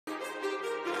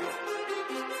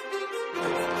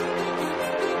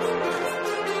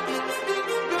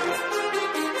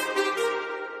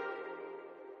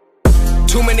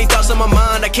Too many thoughts on my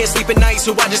mind, I can't sleep at night,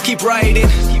 so I just keep writing.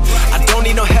 I don't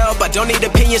need no help, I don't need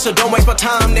opinions, so don't waste my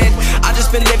time then. I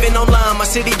just been living online, my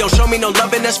city don't show me no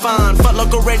love and that's fine. Fuck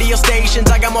local radio stations,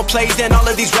 I got more plays than all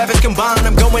of these rappers combined.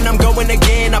 I'm going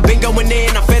again, I've been going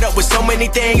in, I'm fed up with so many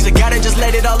things, I gotta just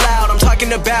let it all out. I'm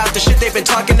talking about the shit they've been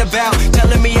talking about,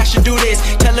 telling me I should do this,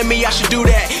 telling me I should do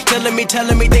that,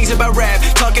 telling me things about rap,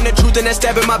 talking the truth and then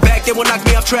stabbing my back, they will knock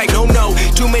me off track. No,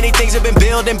 too many things have been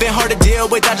building, been hard to deal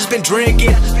with, I just been drinking.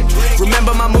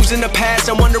 Remember my moves in the past,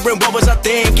 I'm wondering what was I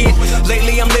thinking.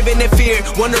 Lately I'm living in fear,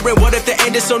 wondering what if the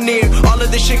end is so near. All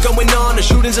of this shit going on, the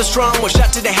shootings are strong, one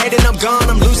shot to the head and I'm gone.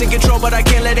 I'm losing control but I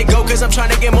can't let it go, cause I'm trying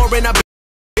to get more and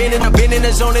I've been in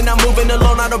the zone and I'm moving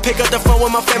alone. I don't pick up the phone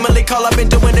when my family call, I've been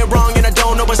doing it wrong and I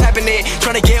don't know what's happening.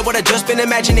 Trying to get what I just been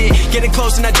imagining, getting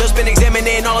close and I just been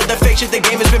examining all of the fake shit the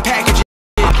game has been packaging.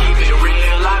 Keep it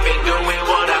real, I've been doing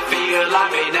what I feel,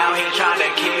 I've been out here trying to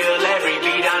kill every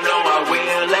beat, I know I will.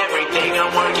 Everything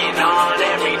I'm working on,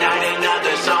 every night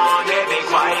another song. They've been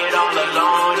quiet all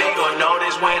along, they gon'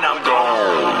 notice when I'm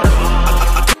gone.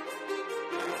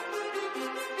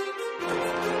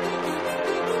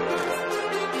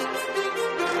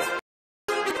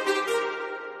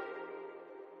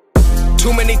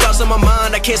 Too many thoughts on my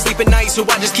mind, I can't sleep at night, so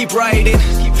I just keep writing.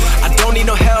 I don't need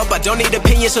no help, I don't need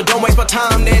opinions, so don't waste my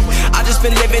time then. I just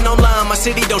been living online, my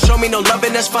city don't show me no love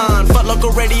and that's fine. Fuck local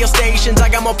radio stations, I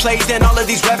got more plays than all of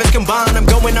these rappers combined. I'm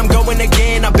going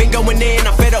again, I've been going in,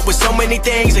 I'm fed up with so many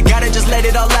things, I gotta just let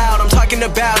it all out. I'm talking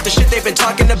about the shit they've been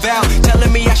talking about,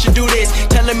 telling me I should do this,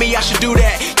 telling me I should do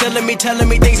that, telling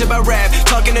me things about rap,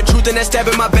 talking the truth and then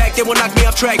stabbing my back, they will knock me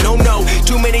off track. No,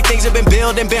 too many things have been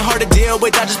building, been hard to deal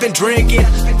with, I just been drinking.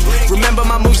 Remember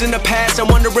my moves in the past, I'm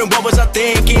wondering what was I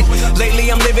thinking.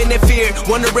 Lately I'm living in fear,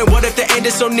 wondering what if the end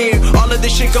is so near. All of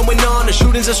this shit going on, the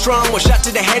shootings are strong, one shot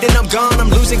to the head and I'm gone. I'm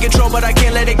losing control but I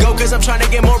can't let it go, cause I'm trying to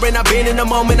get more and I've been in the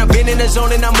moment, I've been in the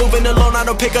zone and I'm moving alone. I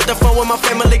don't pick up the phone when my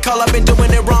family call, I've been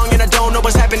doing it wrong and I don't know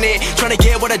what's happening. Trying to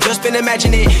get what I just been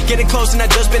imagining, getting close and I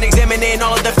just been examining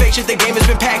all of the fake shit the game has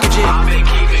been packaging. I've been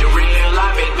keeping real,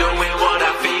 I've been doing what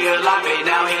I feel, I've been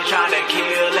out here trying to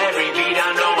kill every beat,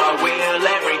 I know I will.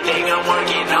 Everything I'm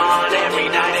working on, every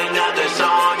night another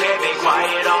song. They've been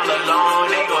quiet all along,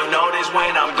 they gon' notice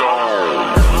when I'm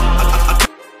gone.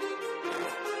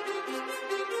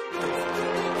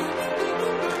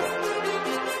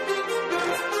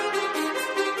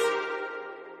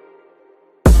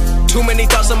 Too many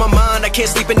thoughts on my mind, I can't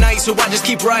sleep at night, so I just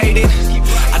keep writing.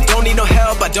 I don't need no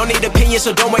help, I don't need opinions,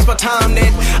 so don't waste my time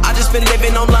then. I just been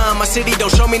living online, my city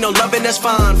don't show me no love and that's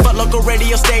fine. Fuck local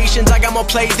radio stations, I got more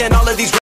plays than all of these